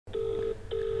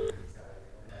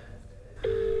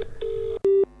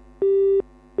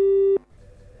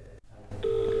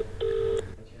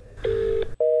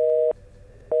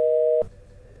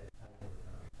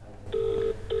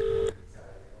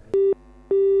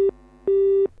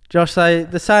Josh,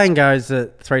 the saying goes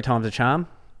that 3 times a charm.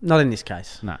 Not in this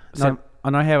case. No. So I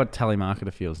know how a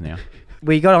telemarketer feels now.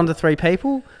 We got onto 3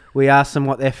 people. We asked them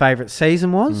what their favourite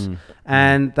season was,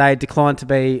 and they declined to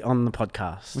be on the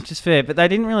podcast. Which is fair, but they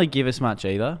didn't really give us much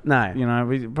either. No. You know,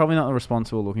 we're probably not the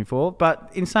response we were looking for.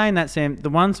 But in saying that, Sam, the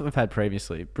ones that we've had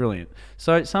previously, brilliant.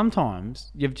 So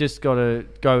sometimes you've just got to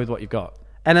go with what you've got.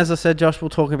 And as I said, Josh, we'll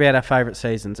talk about our favourite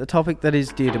seasons, a topic that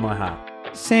is dear to my heart.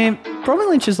 Sam, Bromley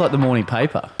Lynch is like the morning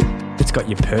paper. It's got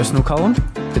your personal column,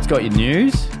 it's got your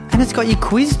news, and it's got your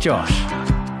quiz, Josh.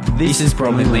 This is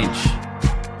Bromley Lynch.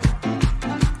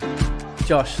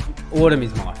 Josh, autumn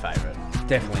is my favourite.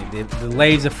 Definitely. The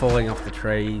leaves are falling off the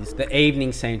trees. The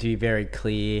evenings seem to be very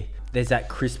clear. There's that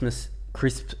crispness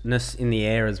in the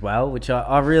air as well, which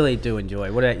I really do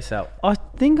enjoy. What about yourself? I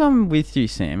think I'm with you,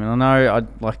 Sam, and I know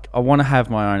I want to have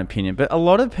my own opinion, but a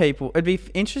lot of people, it'd be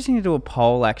interesting to do a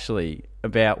poll actually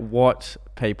about what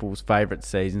people's favourite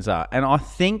seasons are, and I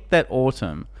think that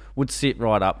autumn would sit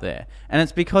right up there. And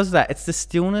it's because of that. It's the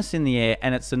stillness in the air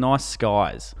and it's the nice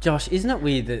skies. Josh, isn't it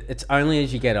weird that it's only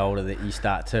as you get older that you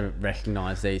start to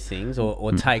recognise these things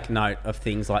or take note of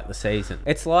things like the season?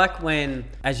 It's like when,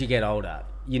 as you get older,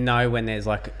 you know when there's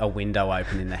like a window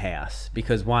open in the house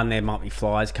because 1, there might be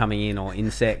flies coming in or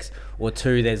insects, or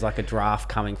 2, there's like a draft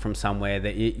coming from somewhere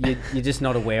that you're just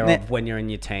not aware of when you're in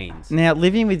your teens. Now,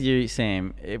 living with you,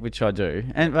 Sam, which I do,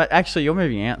 but actually you're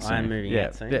moving out soon. I am moving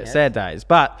out soon. Yeah. Sad days,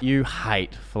 but you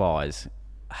hate flies.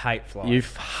 Hate flies. You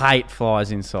hate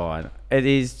flies inside. It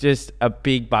is just a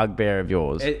big bugbear of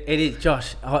yours. It is,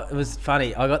 Josh. It was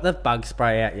funny. I got the bug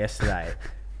spray out yesterday.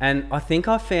 And I think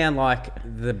I found like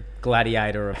the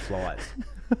gladiator of flies.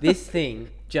 This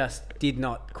thing just did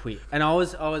not quit. And I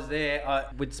was there,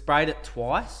 we'd sprayed it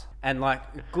twice and like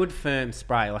a good firm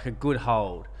spray, like a good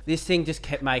hold. This thing just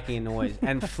kept making a noise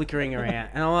and flickering around.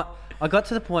 And I got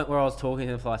to the point where I was talking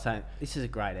to the fly saying, this is a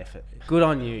great effort. Good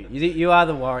on you. You are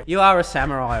the warrior. You are a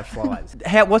samurai of flies.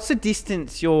 What's the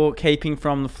distance you're keeping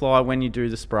from the fly when you do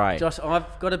the spray? Josh,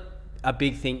 I've got a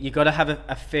big thing. You've got to have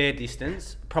a fair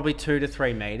distance, probably 2 to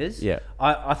 3 metres. Yeah.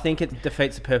 I think it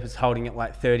defeats the purpose holding it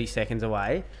like 30 seconds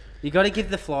away. You got to give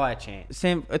the fly a chance.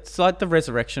 Sam, it's like the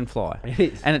resurrection fly. It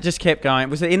is. And it just kept going.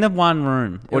 Was it in the one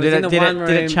room? Or did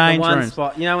it change one rooms?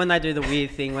 Spot. You know when they do the weird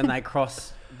thing when they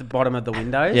cross the bottom of the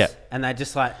windows? Yeah. And they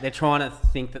just like, they're trying to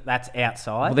think that that's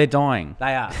outside. Well, they're dying.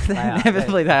 They are.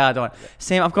 Inevitably, they are dying.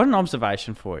 Sam, I've got an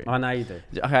observation for you. I know you do.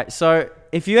 Okay, so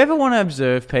if you ever want to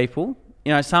observe people,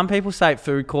 you know, some people say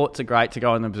food courts are great to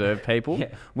go and observe people,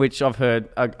 which I've heard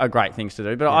are great things to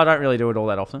do, but I don't really do it all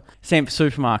that often. Same for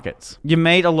supermarkets. You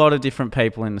meet a lot of different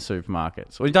people in the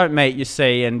supermarkets. Or you don't meet, you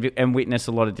see and witness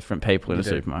a lot of different people in a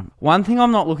supermarket. One thing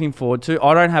I'm not looking forward to,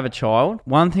 I don't have a child.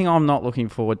 One thing I'm not looking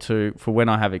forward to for when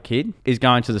I have a kid is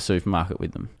going to the supermarket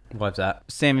with them. What's that?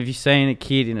 Sam, have you seen a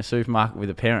kid in a supermarket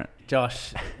with a parent?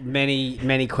 Josh,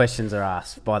 many questions are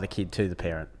asked by the kid to the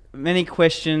parent. Many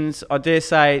questions. I dare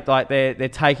say, like they're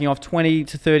taking off 20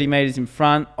 to 30 metres in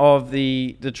front of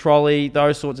the trolley.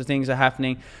 Those sorts of things are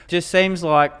happening. Just seems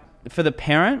like for the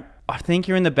parent, I think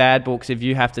you're in the bad books if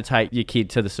you have to take your kid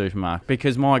to the supermarket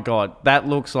because, my God, that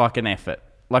looks like an effort.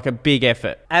 Like a big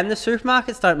effort. And the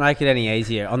supermarkets don't make it any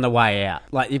easier on the way out.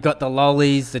 Like you've got the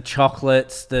lollies, the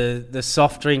chocolates, the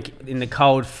soft drink in the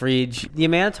cold fridge. The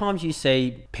amount of times you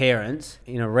see parents,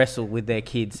 wrestle with their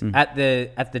kids at the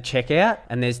checkout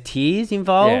and there's tears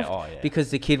involved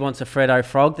because the kid wants a Freddo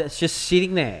frog that's just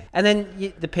sitting there. And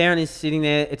then the parent is sitting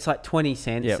there, it's like 20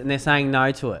 cents and they're saying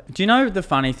no to it. Do you know the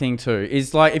funny thing too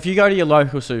is like if you go to your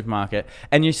local supermarket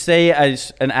and you see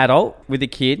as an adult with a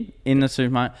kid in the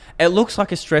supermarket, it looks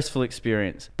like a stressful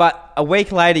experience. But a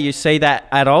week later, you see that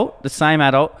adult, the same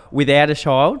adult, without a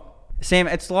child. Sam,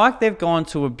 it's like they've gone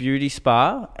to a beauty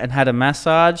spa and had a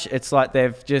massage. It's like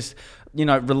they've just,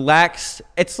 relaxed.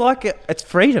 It's like it's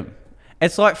freedom.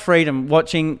 It's like freedom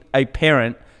watching a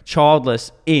parent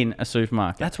childless in a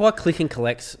supermarket. That's why click and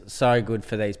collect's so good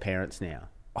for these parents now.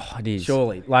 Oh, it is.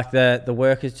 Surely. Like the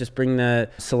workers just bring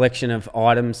the selection of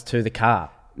items to the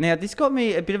car. Now, this got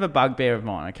me a bit of a bugbear of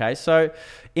mine, okay? So,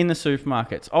 in the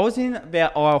supermarkets, I was in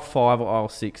about aisle 5 or aisle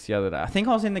 6 the other day. I think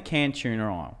I was in the canned tuna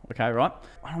aisle, okay, right?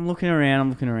 I'm looking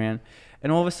around,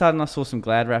 and all of a sudden I saw some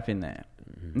Glad wrap in there.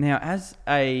 Now, as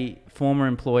a former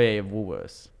employee of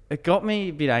Woolworths, it got me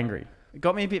a bit angry. It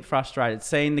got me a bit frustrated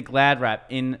seeing the Glad wrap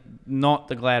in not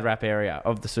the Glad wrap area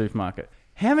of the supermarket.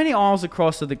 How many aisles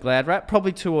across are the Glad wrap?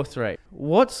 Probably 2 or 3.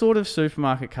 What sort of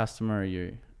supermarket customer are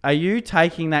you? Are you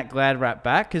taking that Glad wrap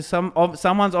back? Because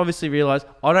someone's obviously realised,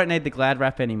 I don't need the Glad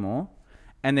wrap anymore,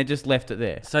 and they just left it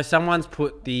there. So someone's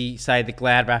put the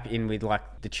Glad wrap in with like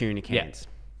the tuna cans.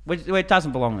 where it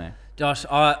doesn't belong there. Josh,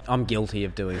 I'm guilty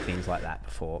of doing things like that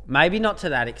before. Maybe not to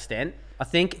that extent. I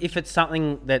think if it's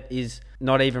something that is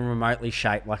not even remotely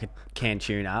shaped like a canned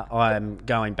tuna, I'm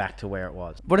going back to where it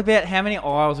was. What about how many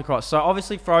aisles across? So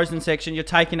obviously frozen section, you're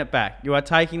taking it back. You are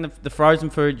taking the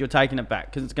frozen food, you're taking it back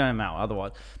because it's going to melt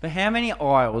otherwise. But how many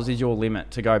aisles is your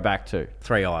limit to go back to?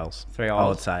 3 aisles. 3 aisles. I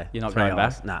would say. You're not 3 going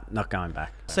aisles. back? Nah, not going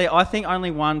back. See, I think only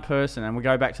one person, and we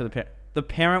go back to the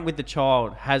parent with the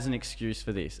child has an excuse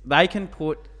for this. They can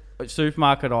put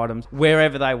supermarket items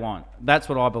wherever they want. That's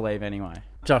what I believe anyway.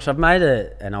 Josh, I've made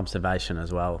an observation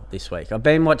as well this week. I've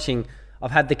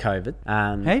had the COVID.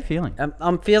 How are you feeling?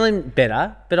 I'm feeling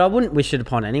better, but I wouldn't wish it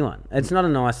upon anyone. It's not a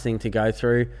nice thing to go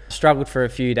through. Struggled for a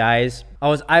few days. I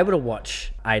was able to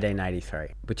watch 1883,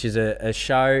 which is a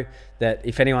show that,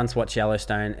 if anyone's watched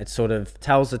Yellowstone, it sort of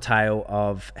tells the tale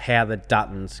of how the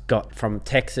Duttons got from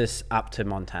Texas up to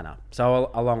Montana. So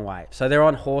a long way. So they're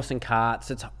on horse and carts.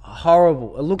 It's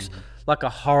horrible. It looks like a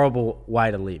horrible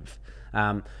way to live.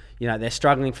 They're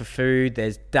struggling for food.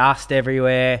 There's dust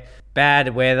everywhere,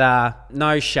 bad weather,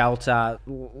 no shelter,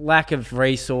 lack of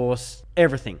resource,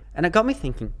 everything. And it got me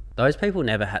thinking, those people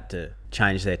never had to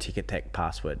change their Etiquette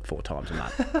password 4 times a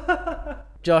month.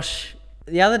 Josh,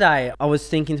 the other day I was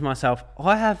thinking to myself,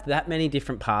 I have that many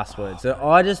different passwords that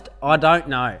I don't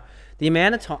know. The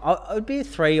amount of time, it would be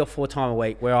 3 or 4 times a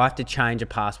week where I have to change a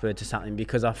password to something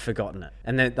because I've forgotten it.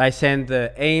 And then they send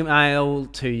the email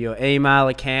to your email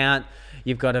account.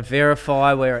 You've got to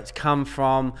verify where it's come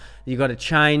from. You've got to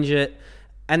change it.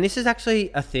 And this is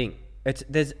actually a thing.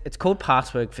 It's called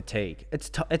password fatigue.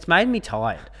 It's made me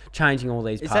tired changing all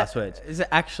these passwords. Is it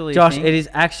actually Josh, a thing? it is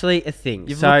actually a thing.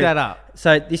 You've looked that up.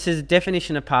 So this is a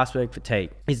definition of password fatigue.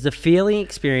 Is the feeling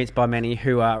experienced by many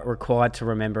who are required to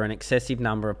remember an excessive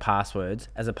number of passwords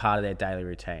as a part of their daily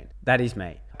routine. That is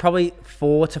me. Probably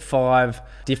 4 to 5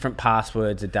 different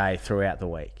passwords a day throughout the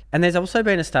week. And there's also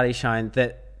been a study showing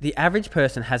that the average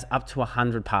person has up to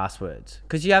 100 passwords.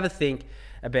 Because you have a think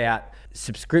about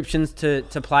subscriptions to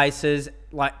places,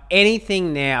 like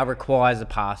anything now requires a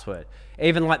password.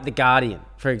 Even like The Guardian,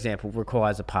 for example,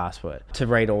 requires a password to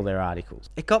read all their articles.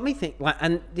 It got me thinking,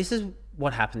 and this is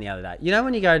what happened the other day. You know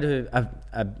when you go to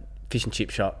a fish and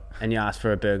chip shop and you ask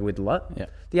for a burger with the lot? Yeah.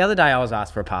 The other day I was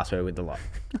asked for a password with the lot.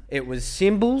 It was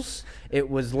symbols, it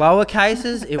was lower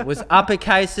cases, it was upper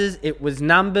cases, it was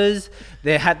numbers.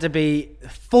 There had to be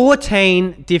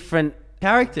 14 different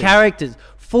characters.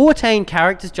 14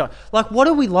 characters, John. Like, what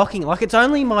are we locking? Like, it's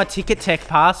only my Ticket Tech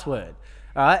password.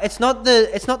 It's not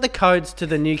the codes to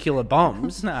the nuclear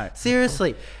bombs. No.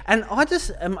 Seriously. And I just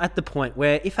am at the point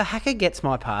where if a hacker gets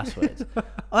my passwords,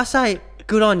 I say,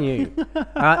 good on you.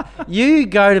 You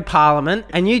go to Parliament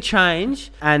and you change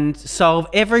and solve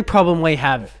every problem we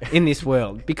have in this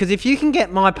world. Because if you can get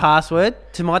my password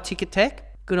to my Ticket Tech,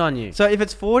 good on you. So if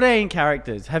it's 14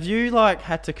 characters, have you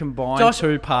had to combine Josh,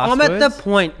 2 passwords? I'm at the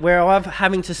point where I'm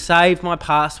having to save my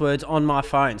passwords on my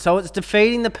phone. So it's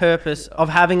defeating the purpose of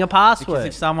having a password. Because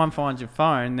if someone finds your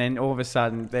phone, then all of a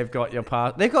sudden they've got your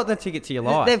they've got the ticket to your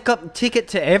life. They've got ticket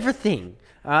to everything.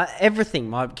 Everything.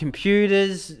 My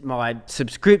computers, my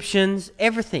subscriptions,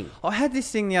 everything. I had this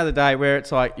thing the other day where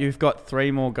it's like you've got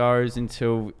 2 more goes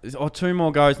until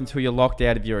you're locked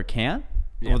out of your account,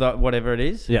 or whatever it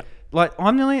is. Yeah. Like,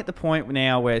 I'm nearly at the point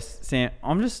now where, Sam,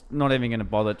 I'm just not even going to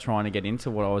bother trying to get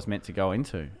into what I was meant to go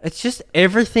into. It's just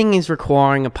everything is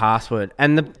requiring a password.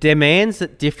 And the demands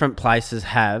that different places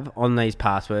have on these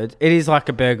passwords, it is like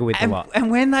a burger with a lot. And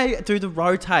when they do the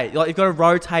rotate, like, you've got to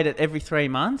rotate it every 3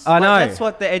 months. I know. That's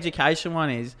what the education one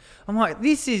is. I'm like,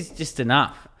 this is just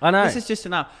enough. I know. This is just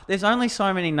enough. There's only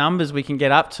so many numbers we can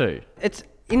get up to. It's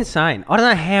insane. I don't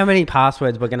know how many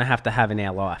passwords we're going to have in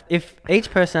our life. If each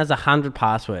person has 100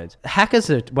 passwords, hackers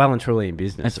are well and truly in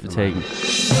business. That's fatiguing.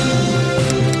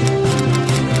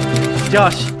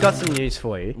 Josh, got some news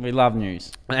for you. We love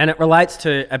news. And it relates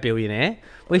to a billionaire.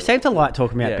 We seem to like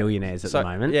talking about billionaires at the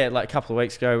moment. Yeah, like a couple of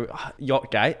weeks ago,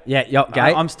 Yachtgate. Yeah,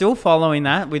 Yachtgate. I'm still following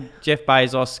that with Jeff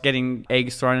Bezos getting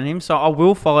eggs thrown at him. So I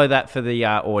will follow that for the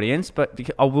audience, but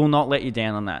I will not let you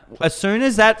down on that. As soon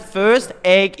as that first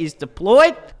egg is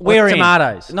deployed, we're in.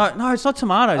 Tomatoes. No, it's not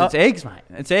tomatoes. It's eggs, mate.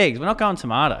 It's eggs. We're not going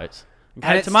tomatoes. Okay?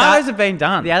 And tomatoes have been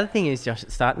done. The other thing is, Josh,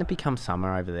 it's starting to become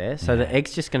summer over there, so the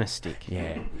egg's just going to stick.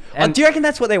 Yeah. And do you reckon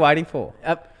that's what they're waiting for?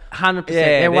 100%.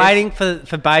 Yeah, they're waiting for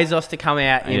Bezos to come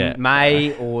out in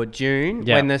May or June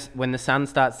when the sun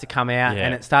starts to come out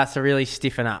and it starts to really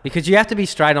stiffen up. Because you have to be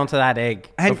straight onto that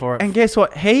egg before it... And guess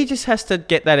what? He just has to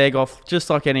get that egg off just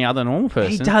like any other normal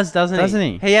person. He does, doesn't he? Doesn't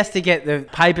he? He has to get the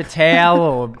paper towel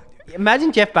or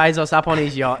Imagine Jeff Bezos up on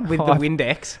his yacht with the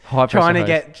Windex, high trying to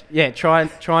pressure get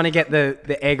trying to get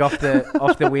the egg off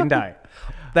the window.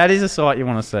 That is a sight you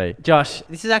want to see. Josh,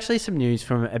 this is actually some news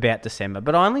from about December,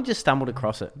 but I only just stumbled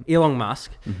across it. Elon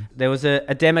Musk, there was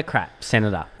a Democrat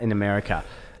senator in America,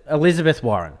 Elizabeth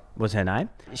Warren was her name.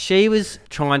 She was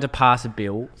trying to pass a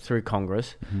bill through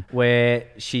Congress where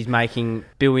she's making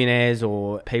billionaires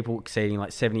or people exceeding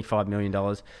like $75 million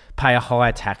pay a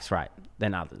higher tax rate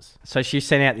than others. So she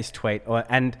sent out this tweet,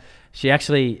 and she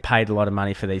actually paid a lot of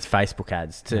money for these Facebook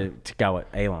ads to go at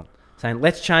Elon, saying,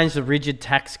 let's change the rigid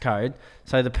tax code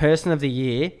so the person of the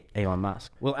year, Elon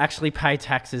Musk, will actually pay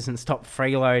taxes and stop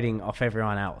freeloading off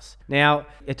everyone else. Now,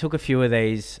 it took a few of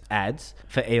these ads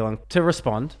for Elon to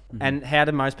respond. And how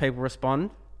do most people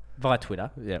respond? Via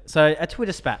Twitter. Yeah. So a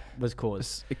Twitter spat was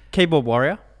caused. A keyboard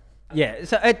warrior. Yeah,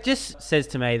 so it just says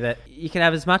to me that you can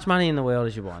have as much money in the world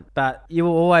as you want, but you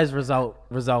will always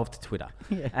resolve to Twitter.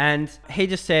 Yeah. And he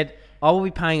just said, I will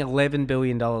be paying $11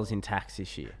 billion in tax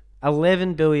this year.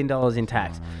 $11 billion in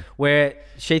tax, where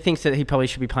she thinks that he probably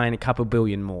should be paying a couple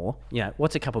billion more. You know,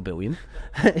 what's a couple billion?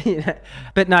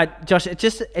 But no, Josh, it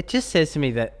just says to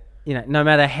me that, you know, no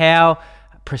matter how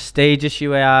prestigious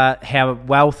you are, how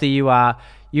wealthy you are,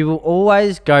 you will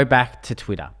always go back to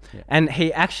Twitter. Yeah. And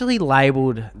he actually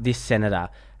labelled this senator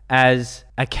as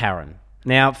a Karen.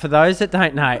 Now, for those that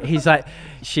don't know, he's like,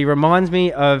 she reminds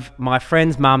me of my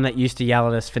friend's mum that used to yell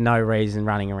at us for no reason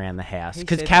running around the house.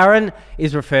 Because Karen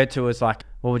is referred to as like,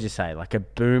 what would you say, like a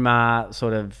boomer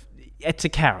sort of, it's a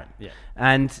Karen. Yeah.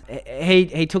 And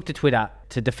he took to Twitter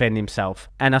to defend himself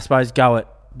and I suppose go at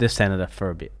the senator for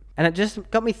a bit. And it just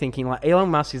got me thinking, like, Elon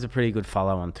Musk is a pretty good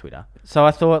follow on Twitter. So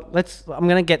I thought, I'm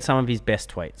going to get some of his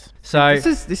best tweets. So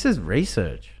this is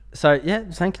research. So, yeah,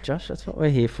 thank you, Josh. That's what we're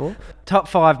here for. Top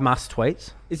 5 must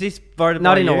tweets. Is this voted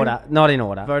by you? Not in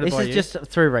order. Voted this by is you? just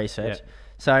through research. Yeah.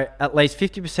 So, at least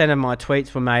 50% of my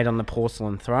tweets were made on the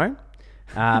porcelain throne.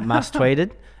 Must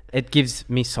tweeted. It gives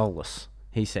me solace,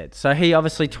 he said. So, he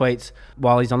obviously tweets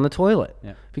while he's on the toilet.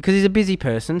 Yeah. Because he's a busy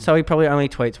person, so he probably only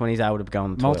tweets when he's able to go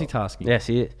on the toilet. Multitasking. Yes,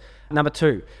 he is. Number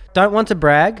 2, don't want to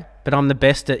brag, but I'm the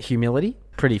best at humility.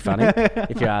 Pretty funny,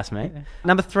 if you ask me.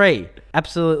 Number 3,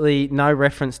 absolutely no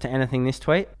reference to anything this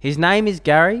tweet. His name is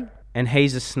Gary, and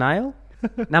he's a snail.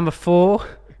 Number 4,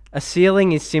 a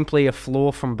ceiling is simply a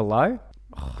floor from below.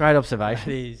 Great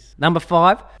observation. Number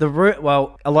 5, a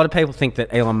lot of people think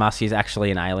that Elon Musk is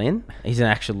actually an alien. He's an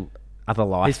actual other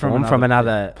life form from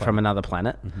another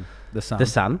planet. Mm-hmm. The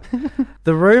sun.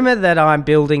 The rumor that I'm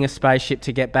building a spaceship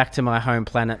to get back to my home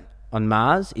planet on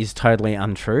Mars is totally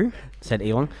untrue, said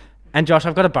Elon. And Josh,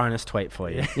 I've got a bonus tweet for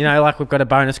you. You know, like we've got a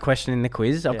bonus question in the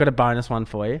quiz. I've got a bonus one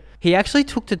for you. He actually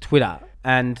took to Twitter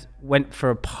and went for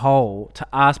a poll to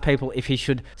ask people if he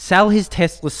should sell his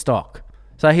Tesla stock.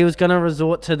 So he was going to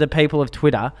resort to the people of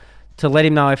Twitter to let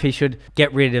him know if he should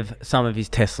get rid of some of his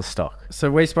Tesla stock. So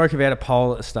we spoke about a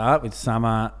poll at the start with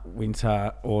summer,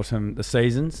 winter, autumn, the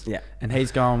seasons. Yeah. And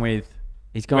he's gone with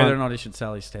whether or not he should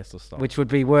sell his Tesla stock. Which would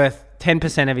be worth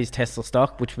 10% of his Tesla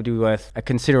stock, which would be worth a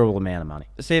considerable amount of money.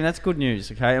 See, that's good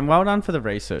news, okay? And well done for the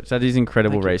research. That is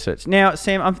incredible research. Now,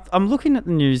 Sam, I'm looking at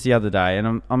the news the other day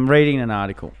and I'm reading an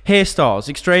article. Hairstyles,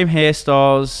 extreme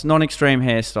hairstyles, non-extreme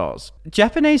hairstyles.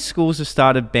 Japanese schools have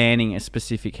started banning a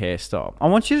specific hairstyle. I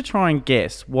want you to try and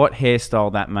guess what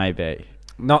hairstyle that may be.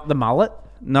 Not the mullet?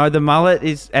 No, the mullet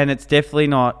is, and it's definitely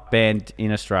not banned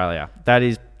in Australia. That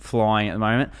is flying at the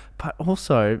moment, but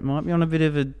also it might be on a bit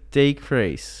of a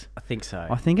decrease. I think so.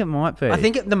 I think it might be. I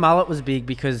think the mullet was big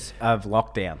because of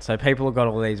lockdown. So people have got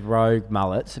all these rogue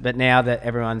mullets, but now that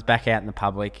everyone's back out in the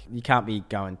public, you can't be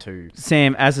going to...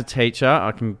 Sam, as a teacher,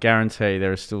 I can guarantee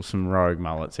there are still some rogue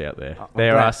mullets out there.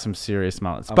 There are some serious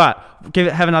mullets. But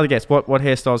have another guess. What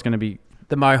hairstyle is going to be?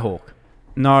 The mohawk.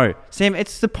 No. Sam,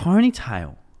 it's the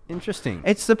ponytail. Interesting.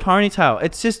 It's the ponytail.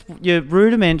 It's just your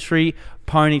rudimentary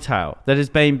ponytail that has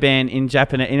been banned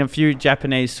in a few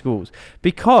Japanese schools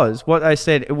because what they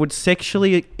said, it would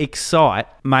sexually excite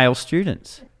male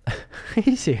students. Are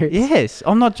you serious? Yes,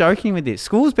 I'm not joking with this.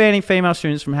 Schools banning female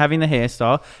students from having the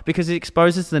hairstyle because it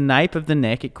exposes the nape of the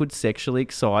neck. It could sexually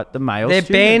excite the male student.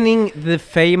 They're banning the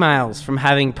females from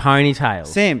having ponytails.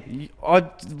 Sam,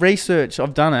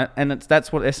 I've done it, and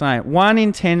that's what they're saying. 1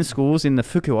 in 10 schools in the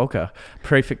Fukuoka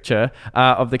prefecture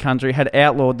of the country had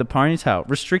outlawed the ponytail.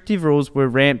 Restrictive rules were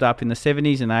ramped up in the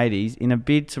 70s and 80s in a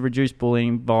bid to reduce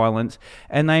bullying, violence,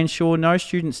 and they ensure no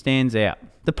student stands out.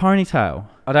 The ponytail.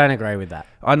 I don't agree with that.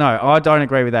 I know. I don't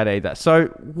agree with that either. So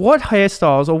what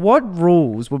hairstyles or what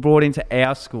rules were brought into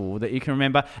our school that you can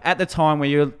remember at the time where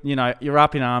you're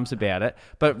up in arms about it,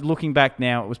 but looking back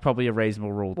now, it was probably a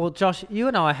reasonable rule? Well, Josh, you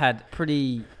and I had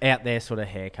pretty out there sort of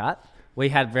haircut. We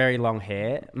had very long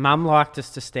hair. Mum liked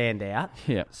us to stand out.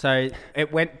 Yeah. So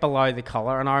it went below the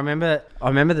collar. And I remember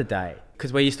the day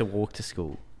because we used to walk to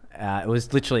school. It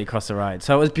was literally across the road.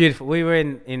 So it was beautiful. We were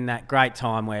in that great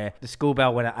time where the school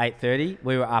bell went at 8:30.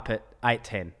 We were up at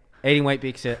 8:10. Eating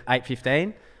Weet-Bix at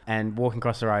 8:15 and walking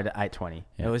across the road at 8:20.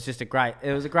 Yeah. It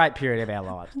was a great period of our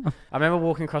lives. I remember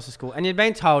walking across the school and you'd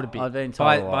been told a bit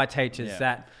by teachers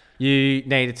that you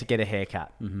needed to get a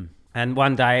haircut. Mm-hmm. And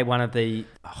one day, one of the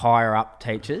higher-up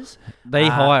teachers... The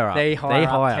higher-up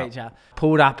teacher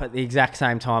pulled up at the exact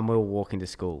same time we were walking to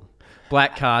school.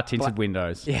 Black car, tinted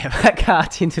windows. Yeah, black car,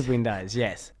 tinted windows,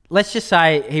 yes. Let's just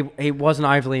say he wasn't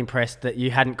overly impressed that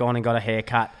you hadn't gone and got a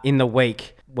haircut in the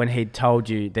week when he'd told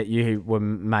you that you were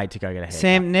made to go get a haircut.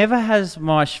 Sam, never has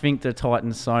my sphincter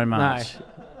tightened so much.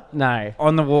 No.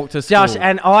 On the walk to school. Josh,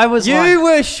 and I was You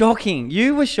were shocking.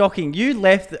 You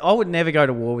left. I would never go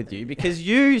to war with you because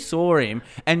you saw him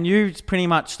and you pretty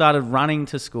much started running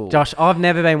to school. Josh, I've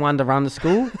never been one to run to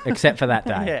school except for that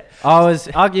day.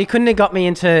 Yeah. You couldn't have got me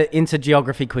into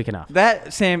geography quick enough.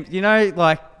 That, Sam,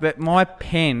 but my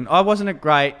pen, I wasn't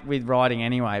great with writing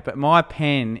anyway, but my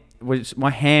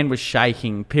hand was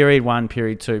shaking period 1,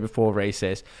 period 2 before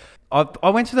recess. I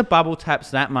went to the bubble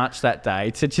taps that much that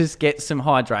day to just get some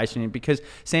hydration in because,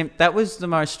 Sam, that was the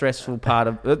most stressful part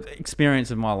of the experience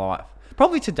of my life.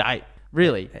 Probably to date,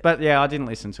 really. But, yeah, I didn't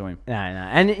listen to him. No.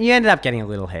 And you ended up getting a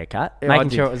little haircut,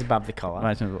 making sure it was above the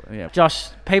collar. Yeah. Josh,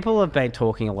 people have been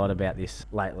talking a lot about this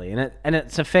lately, and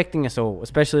it's affecting us all,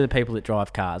 especially the people that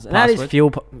drive cars. And Passwords? that is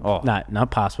fuel... No,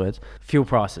 not passwords. Fuel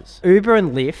prices. Uber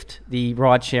and Lyft, the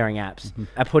ride-sharing apps,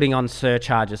 are putting on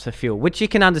surcharges for fuel, which you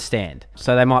can understand.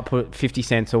 So they might put 50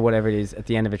 cents or whatever it is at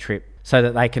the end of a trip so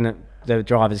that the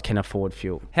drivers can afford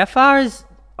fuel. How far is...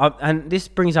 and this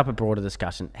brings up a broader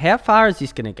discussion. How far is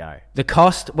this going to go? The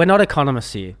cost... We're not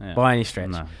economists here by any stretch.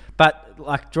 No. But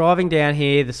like driving down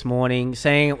here this morning,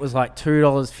 seeing it was like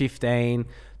 $2.15,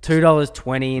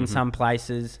 $2.20 in some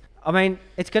places. I mean,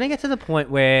 it's going to get to the point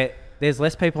where there's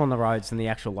less people on the roads than the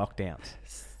actual lockdowns.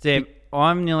 Step,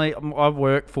 I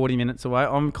work 40 minutes away.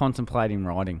 I'm contemplating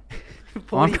riding.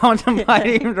 I'm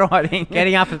contemplating riding.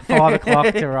 Getting up at 5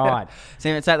 o'clock to ride. See,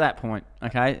 it's at that point,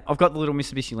 okay? I've got the little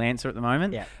Mitsubishi Lancer at the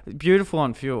moment. Yeah. Beautiful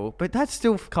on fuel, but that's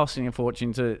still costing a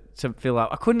fortune to fill up.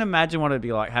 I couldn't imagine what it'd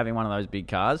be like having one of those big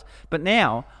cars. But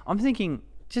now, I'm thinking,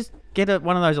 just get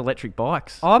one of those electric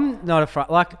bikes. I'm not afraid.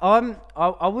 Like, I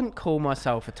wouldn't call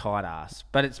myself a tight ass,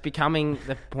 but it's becoming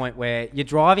the point where you're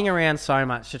driving around so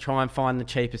much to try and find the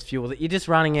cheapest fuel that you're just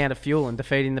running out of fuel and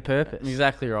defeating the purpose.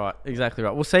 Exactly right.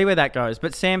 We'll see where that goes.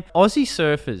 But Sam, Aussie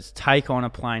surfers take on a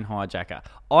plane hijacker.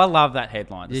 I love that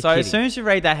headline. You're kidding. As soon as you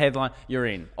read that headline, you're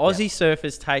in. Aussie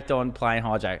surfers take on plane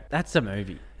hijacker. That's a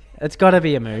movie. It's got to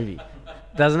be a movie,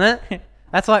 doesn't it?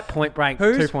 That's like Point Break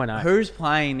 2.0. Who's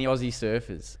playing the Aussie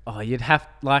surfers? Oh, you'd have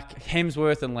like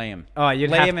Hemsworth and Liam. Oh,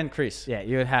 Liam and Chris. Yeah,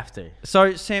 you would have to.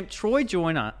 So Sam, Troy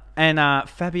Joyner and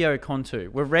Fabio Contu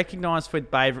were recognised for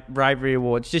bravery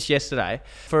awards just yesterday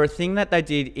for a thing that they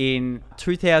did in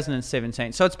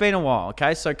 2017. So it's been a while,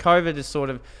 okay? So COVID has sort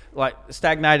of like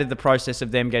stagnated the process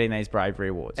of them getting these bravery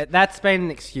awards. That's been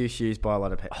an excuse used by a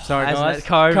lot of people. Sorry, guys.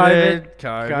 COVID.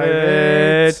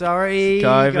 Sorry,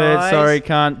 guys. Sorry,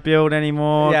 can't build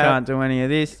anymore. Yeah. Can't do any of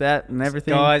this, that, and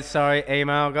everything. Guys, sorry,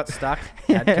 email got stuck.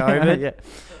 Had COVID. Yeah.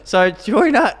 So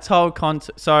Joyner told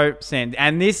Sam,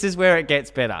 and this is where it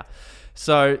gets better.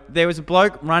 So there was a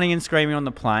bloke running and screaming on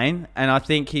the plane, and I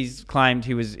think he's claimed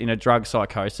he was in a drug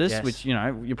psychosis, which, you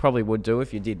know, you probably would do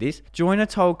if you did this. Joyner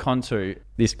told Contu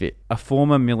this bit, a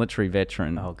former military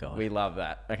veteran. Oh, God. We love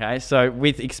that, okay? So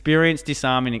with experience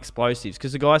disarming explosives,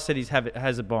 because the guy said he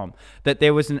has a bomb, that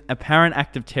there was an apparent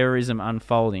act of terrorism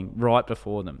unfolding right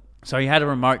before them. So he had a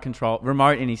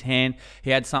remote in his hand. He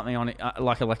had something on it,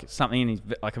 like something in his,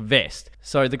 like a vest.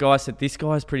 So the guy said, "This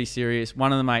guy's pretty serious."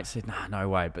 One of the mates said, "Nah, no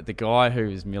way." But the guy who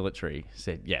is military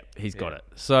said, "Yep, he's got it."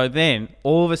 So then,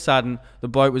 all of a sudden, the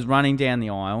bloke was running down the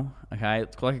aisle. Okay,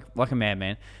 it's like a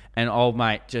madman, and old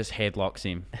mate just headlocks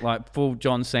him, like full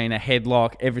John Cena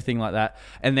headlock, everything like that.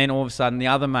 And then all of a sudden, the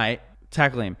other mate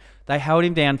tackled him. They held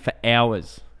him down for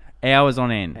hours on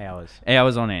end.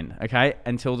 Hours on end. Okay,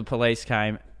 until the police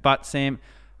came. But Sam,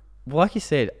 like you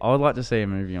said, I would like to see a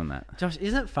movie on that. Josh,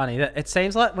 isn't it funny that it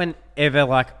seems like whenever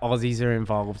like Aussies are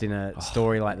involved in a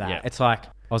story like that, it's like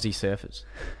Aussie surfers.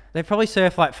 They probably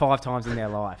surf like 5 times in their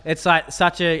life. It's like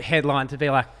such a headline to be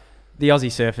like, The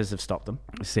Aussie surfers have stopped them.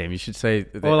 Sam, you should see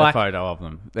the Or photo of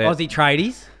them. Aussie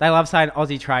tradies. They love saying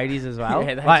Aussie tradies as well.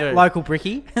 Yeah, they like do. local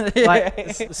bricky.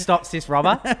 Stop sis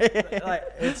robber.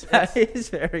 That is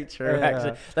very true,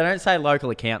 actually. They don't say local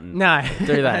accountant. No.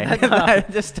 Do they? No. They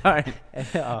just don't.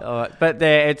 But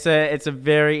it's a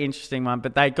very interesting one.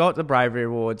 But they got the Bravery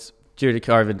Awards due to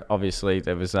COVID. Obviously,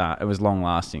 it was long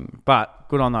lasting. But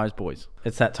good on those boys.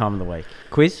 It's that time of the week.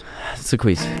 Quiz? It's a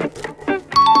quiz.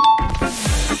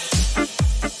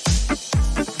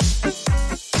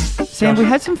 Sam, we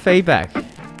had some feedback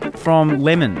from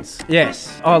Lemons.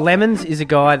 Yes. Oh, Lemons is a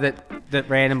guy that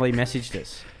randomly messaged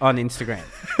us on Instagram.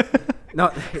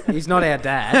 He's not our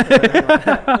dad.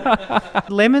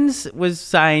 Lemons was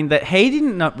saying that he did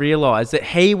not realise that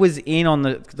he was in on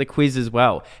the quiz as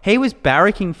well. He was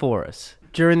barracking for us.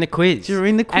 During the quiz.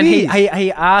 And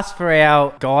he asked for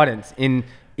our guidance in,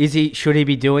 should he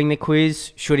be doing the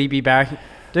quiz? Should he be barracking?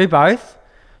 Do both.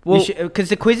 Well, because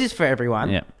the quiz is for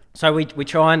everyone. Yeah. So we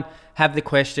try and have the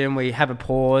question, we have a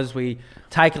pause, we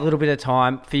take a little bit of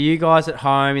time for you guys at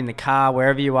home, in the car,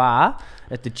 wherever you are,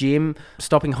 at the gym,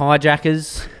 stopping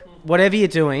hijackers, whatever you're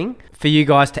doing, for you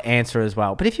guys to answer as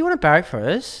well. But if you want to barrack for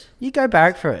us, you go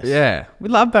barrack for us. Yeah, we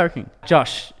love barracking.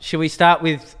 Josh, should we start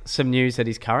with some news that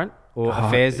is current or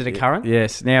affairs that are current?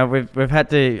 Yes. Now, we've had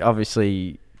to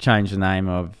obviously change the name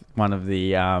of one of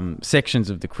the sections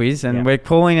of the quiz, and we're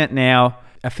calling it now...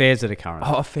 Affairs that are current.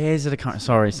 Oh, affairs that are current.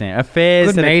 Sorry, Sam.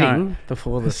 Affairs that are current. Good meeting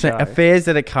before the show. Affairs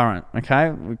that are current,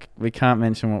 okay? We can't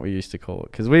mention what we used to call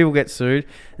it because we will get sued.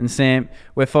 And Sam,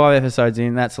 we're 5 episodes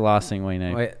in. That's the last thing we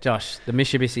need. Wait, Josh, the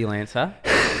Mitsubishi Lancer,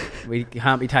 we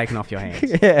can't be taken off your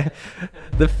hands. Yeah.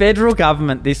 The federal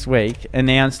government this week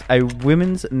announced a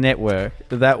women's network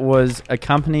that was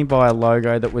accompanied by a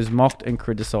logo that was mocked and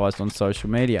criticised on social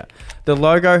media. The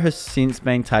logo has since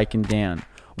been taken down.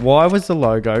 Why was the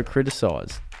logo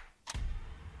criticised?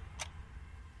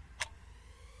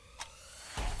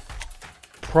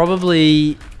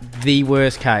 Probably the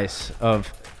worst case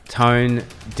of tone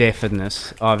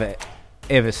deafness I've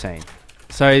ever seen.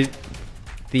 So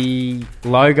the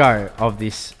logo of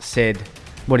this said,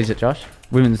 what is it, Josh?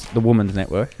 The Women's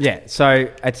Network. Yeah, so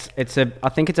I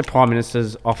think it's a Prime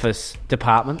Minister's office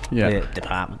department. Yeah.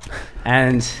 Department.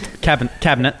 And Cabinet.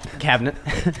 Cabinet.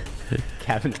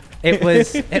 It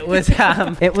was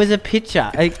a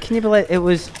picture. Can you believe it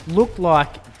looked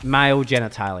like male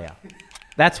genitalia?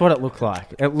 That's what it looked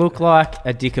like. It looked like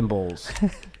a dick and balls.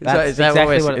 Is that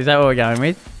what we're going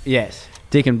with? Yes.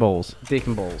 Dick and balls. Dick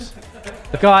and balls.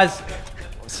 Guys,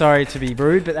 sorry to be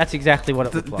rude, but that's exactly what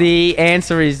it looked like. The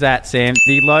answer is that, Sam.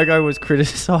 The logo was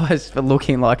criticised for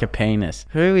looking like a penis.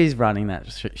 Who is running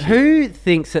that shit? Who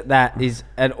thinks that is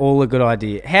at all a good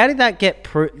idea? How did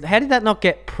that not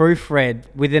get proofread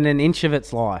within an inch of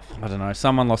its life? I don't know.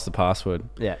 Someone lost the password.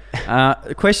 Yeah.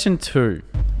 Question 2.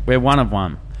 We're 1 of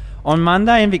 1. On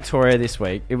Monday in Victoria this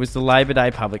week, it was the Labor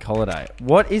Day public holiday.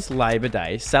 What is Labor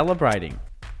Day celebrating?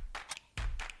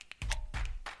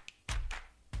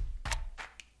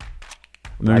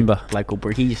 Remember, local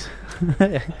brickies.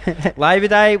 Labor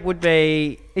Day would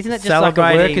be... Isn't it just like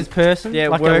a workers' person? Yeah,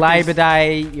 like a Labor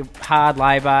Day, hard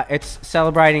labour. It's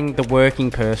celebrating the working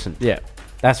person. Yeah.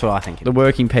 That's what I think. The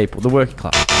working people, the working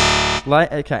class.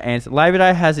 Okay, answer. Labor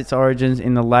Day has its origins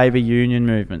in the labour union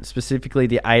movement, specifically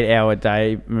the 8-hour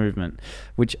day movement,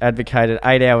 which advocated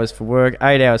 8 hours for work,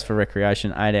 8 hours for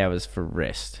recreation, 8 hours for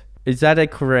rest. Is that a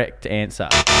correct answer?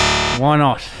 Why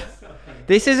not?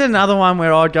 This is another one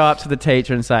where I'd go up to the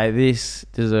teacher and say, this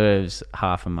deserves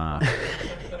half a mark.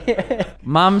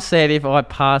 Mum said if I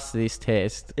pass this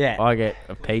test, I get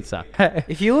a pizza.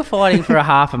 If you were fighting for a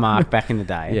half a mark back in the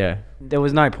day, yeah, there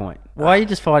was no point. Why are you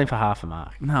just fighting for half a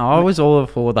mark? No, I was all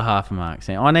for the half a mark,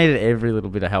 Sam. I needed every little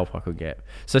bit of help I could get.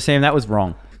 So, Sam, that was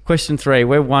wrong. Question 3.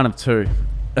 We're 1 of 2.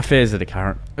 Affairs that are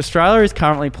current. Australia is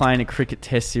currently playing a cricket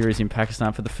test series in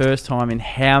Pakistan for the first time in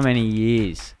how many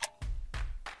years?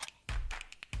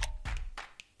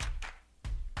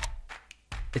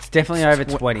 It's definitely over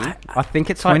 20. I think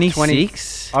it's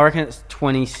 26. Like I reckon it's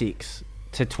 26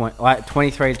 to 20, like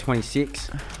 23 to 26.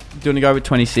 Do you want to go with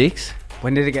 26?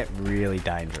 When did it get really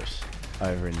dangerous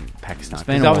over in Pakistan? It's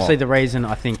been Because obviously while. the reason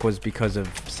I think was because of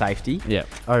safety. Yeah.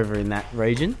 Over in that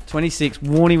region. 26.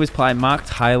 Warney was playing. Mark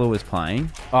Taylor was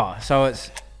playing. Oh, so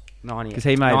it's 90. 'Cause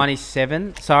he made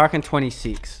 97. So I reckon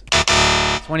 26.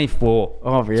 24.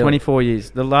 Oh, really? 24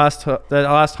 years. The last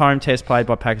home test played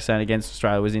by Pakistan against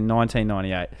Australia was in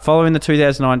 1998. Following the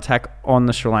 2009 attack on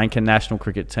the Sri Lankan national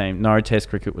cricket team, no test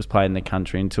cricket was played in the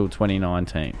country until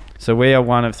 2019. So we are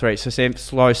 1 of 3. So Sam,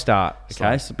 slow start,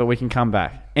 okay? But we can come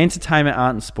back. Entertainment,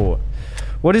 art and sport.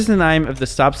 What is the name of the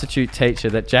substitute teacher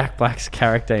that Jack Black's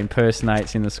character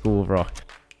impersonates in The School of Rock?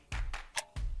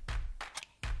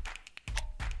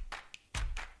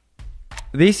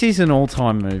 This is an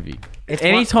all-time movie.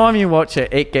 Anytime you watch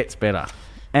it, it gets better.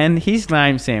 And his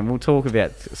name, Sam, we'll talk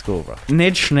about School of Rock.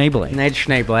 Ned Schneebly. Ned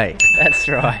Schneebly. That's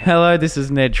right. Hello, this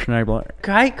is Ned Schneebly.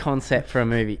 Great concept for a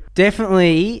movie.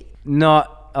 Definitely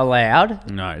not allowed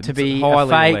to be a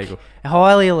fake. Illegal.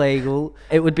 Highly illegal.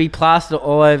 It would be plastered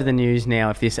all over the news now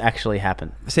if this actually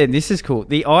happened. I said, this is cool.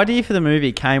 The idea for the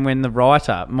movie came when the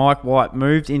writer, Mike White,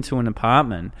 moved into an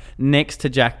apartment next to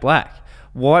Jack Black.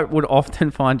 White would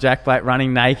often find Jack Black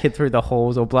running naked through the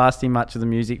halls or blasting much of the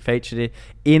music featured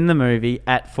in the movie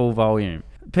at full volume.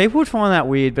 People would find that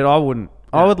weird, but I wouldn't.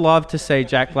 No. I would love to see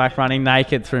Jack Black running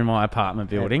naked through my apartment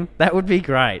building. Yeah. That would be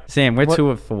great. Sam, we're 2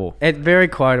 of 4. It's a very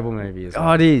quotable movie as well.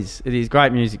 Oh, it is. It is.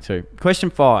 Great music too. Question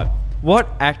 5. What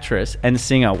actress and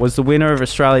singer was the winner of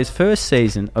Australia's first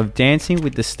season of Dancing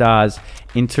with the Stars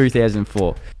in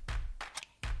 2004?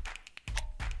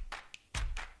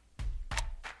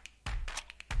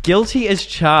 Guilty as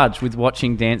charged with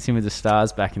watching Dancing with the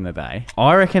Stars back in the day.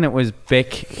 I reckon it was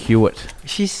Beck Hewitt. Is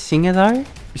she a singer though?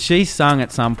 She sung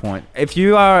at some point. If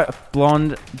you are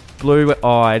blonde,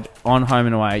 blue-eyed on Home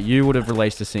and Away, you would have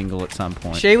released a single at some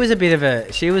point. She was a bit of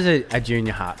a... She was a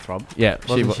junior heartthrob. Yeah,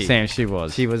 she was. Sam, she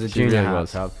was. She was a junior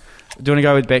heartthrob. Do you want to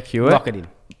go with Beck Hewitt? Lock it in.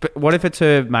 But what if it's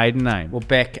her maiden name? Well,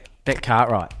 Beck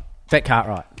Cartwright. Beck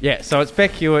Cartwright. Yeah, so it's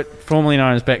Beck Hewitt, formerly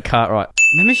known as Beck Cartwright.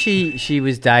 Remember she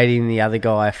was dating the other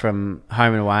guy from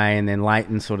Home and Away, and then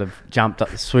Leighton sort of jumped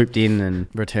up, swooped in and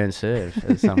returned serve,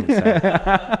 as some would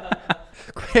say.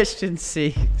 Question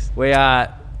 6. We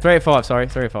are 3 of 5, sorry,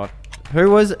 3 of 5. Who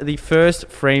was the first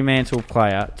Fremantle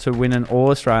player to win an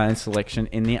All-Australian selection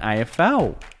in the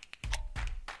AFL?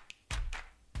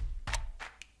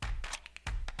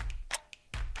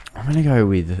 I'm going to go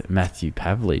with Matthew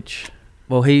Pavlich.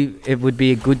 Well, it would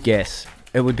be a good guess.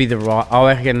 It would be I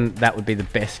reckon that would be the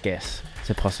best guess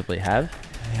to possibly have.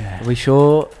 Yeah. Are we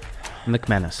sure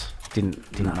McManus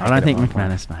didn't no, I don't think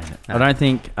McManus made it. No. I don't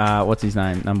think, what's his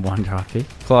name, number 1 draft pick?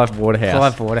 Clive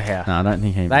Waterhouse. No, I don't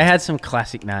think he They had some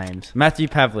classic names. Matthew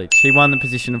Pavlich. He won the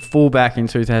position of fullback in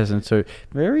 2002.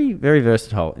 Very, very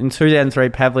versatile. In 2003,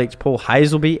 Pavlich, Paul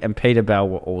Hazelby and Peter Bell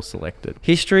were all selected.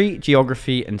 History,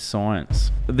 geography and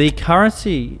science. The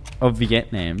currency of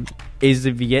Vietnam is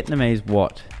the Vietnamese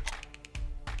what?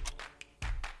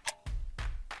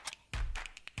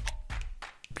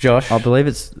 Josh? I believe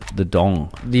it's the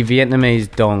dong. The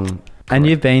Vietnamese dong. Correct. And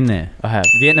you've been there. I have.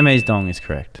 Vietnamese dong is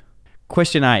correct.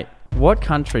 Question 8. What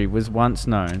country was once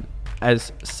known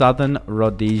as Southern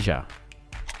Rhodesia?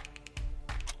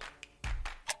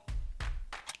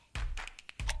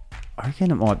 I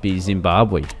reckon it might be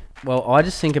Zimbabwe. Well, I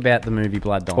just think about the movie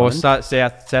Blood Diamond. Or South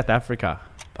Africa.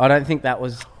 I don't think that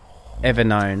was ever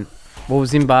known. Well,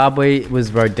 Zimbabwe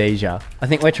was Rhodesia. I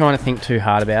think we're trying to think too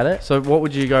hard about it. So what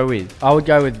would you go with? I would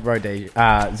go with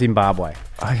Zimbabwe.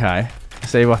 Okay.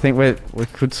 See, well, I think we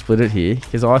could split it here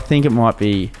because I think it might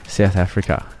be South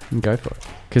Africa. Go for it.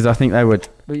 Because I think they would.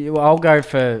 Well, I'll go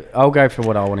for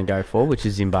what I want to go for, which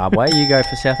is Zimbabwe. You go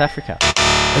for South Africa.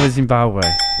 It was Zimbabwe.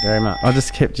 Very much. I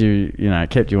just kept you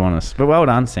honest. But well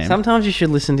done, Sam. Sometimes you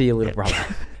should listen to your little brother.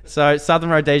 So,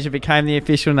 Southern Rhodesia became the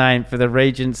official name for the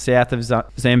region south of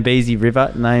Zambezi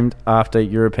River, named after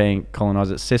European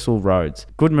coloniser Cecil Rhodes.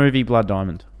 Good movie, Blood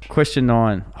Diamond. Question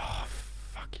 9. Oh,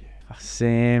 fuck you.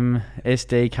 Sam,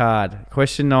 SD card.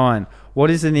 Question 9. What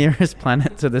is the nearest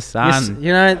planet to the sun?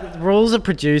 The rules of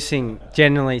producing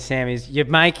generally, Sam, is you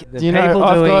make the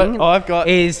I've got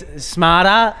is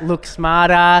smarter, look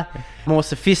smarter, more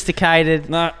sophisticated.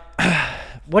 No.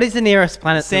 What is the nearest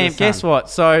planet Sam, to the sun? guess what?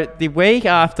 So the week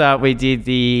after we did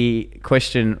the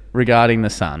question regarding the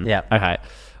sun, okay,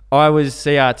 I was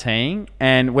CRTing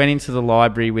and went into the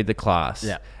library with the class.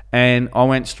 Yeah. And I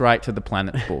went straight to the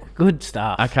planets book. Good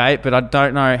stuff. Okay, but I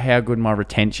don't know how good my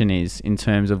retention is in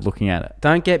terms of looking at it.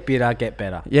 Don't get bitter, get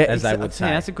better, as they would say.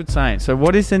 Yeah, that's a good saying. So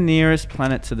what is the nearest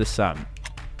planet to the sun?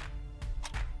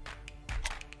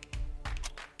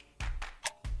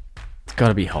 It's got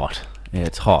to be hot. Yeah,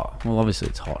 it's hot. Well, obviously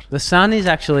it's hot. The sun is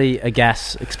actually a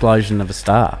gas explosion of a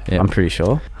star, I'm pretty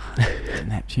sure.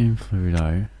 Neptune,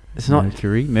 Pluto. It's not...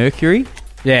 Mercury?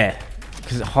 Yeah,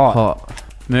 because it's hot. Hot.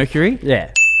 Mercury? Yeah.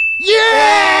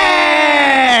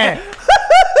 Yeah!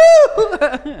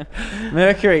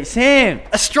 Mercury. Sam!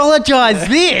 Astrologize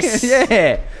this!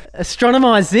 Yeah.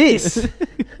 Astronomize this.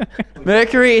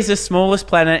 Mercury is the smallest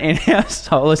planet in our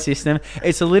solar system.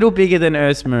 It's a little bigger than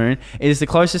Earth's moon. It is the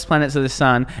closest planet to the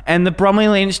sun, and the Bromley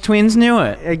Lynch twins knew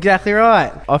it. Exactly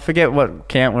right. I forget what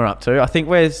count we're up to. I think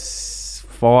we're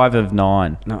 5 of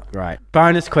 9. Not great.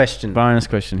 Bonus question. Bonus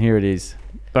question. Here it is.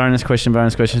 Bonus question.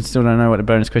 Still don't know what a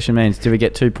bonus question means. Do we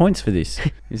get 2 points for this?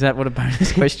 Is that what a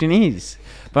bonus question is?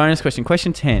 Bonus question.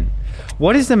 Question 10.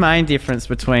 What is the main difference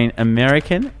between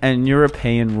American and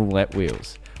European roulette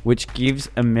wheels, which gives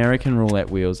American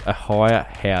roulette wheels a higher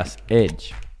house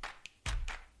edge?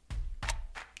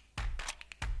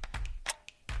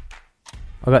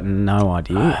 I've got no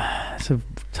idea. That's a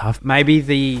tough. Maybe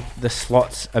the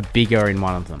slots are bigger in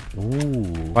one of them.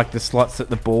 Ooh. Like the slots that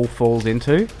the ball falls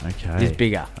into Okay. is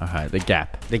bigger. Okay. The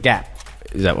gap. The gap.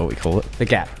 Is that what we call it? The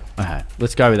gap. Okay,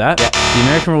 let's go with that. Yep. The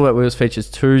American roulette wheels features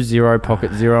 2 0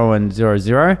 pocket 0 and 0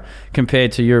 0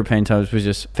 compared to European types which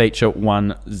just feature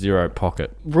 1 0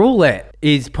 pocket. Roulette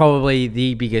is probably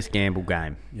the biggest gamble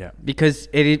game. Yeah. Because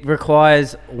it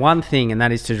requires one thing, and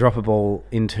that is to drop a ball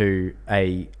into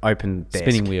a open desk.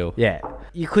 Spinning wheel. Yeah.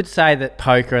 You could say that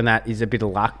poker and that is a bit of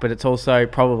luck, but it's also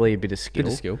probably a bit of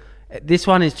skill. This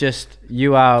one is just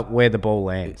you are where the ball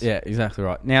lands. Yeah, exactly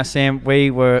right. Now, Sam,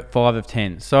 we were 5 of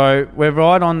 10. So we're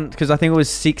right on, because I think it was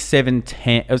 6, 7,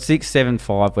 10, or 6, 7,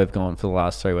 5 we've gone for the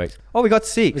last 3 weeks. Oh, we got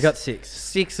 6. We got 6.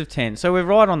 6 of 10. So we're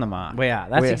right on the mark. We are.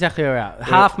 That's exactly where we are.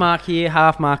 Half mark here,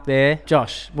 half mark there.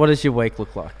 Josh, what does your week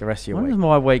look like, the rest of your What week? does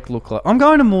my week look like? I'm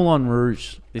going to Moulin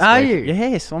Rouge this Are week. you?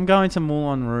 Yes, I'm going to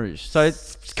Moulin Rouge. So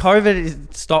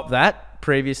COVID stopped that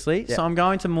previously. Yep. So I'm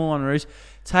going to Moulin Rouge,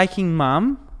 taking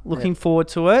mum. Looking forward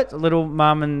to it. A little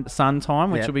mum and son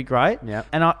time, which will be great. Yep.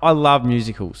 And I love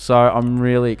musicals, so I'm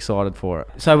really excited for it.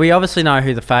 So we obviously know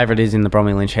who the favourite is in the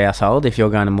Bromley Lynch household. If you're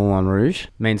going to Moulin Rouge,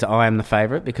 means I am the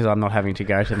favourite because I'm not having to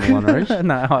go to Moulin Rouge.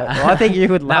 No, I think you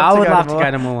would love I would love to go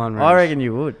to Moulin Rouge. I reckon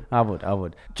you would. I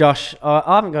would. Josh, I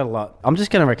haven't got a lot. I'm just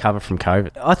going to recover from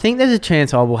COVID. I think there's a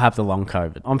chance I will have the long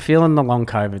COVID. I'm feeling the long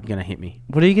COVID going to hit me.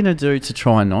 What are you going to do to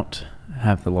try and not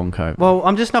have the long COVID? Well,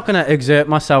 I'm just not going to exert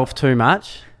myself too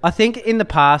much. I think in the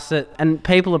past, and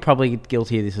people are probably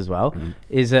guilty of this as well,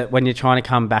 is that when you're trying to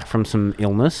come back from some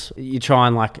illness, you try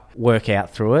and like work out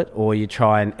through it, or you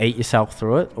try and eat yourself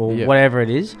through it, or whatever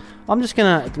it is. I'm just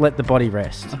going to let the body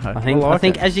rest. Okay. I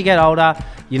think as you get older,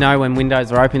 you know when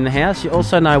windows are open in the house, you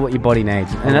also know what your body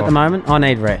needs. And at the moment, I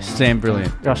need rest. Sam,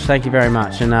 brilliant. Josh, thank you very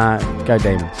much, and go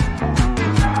Demons.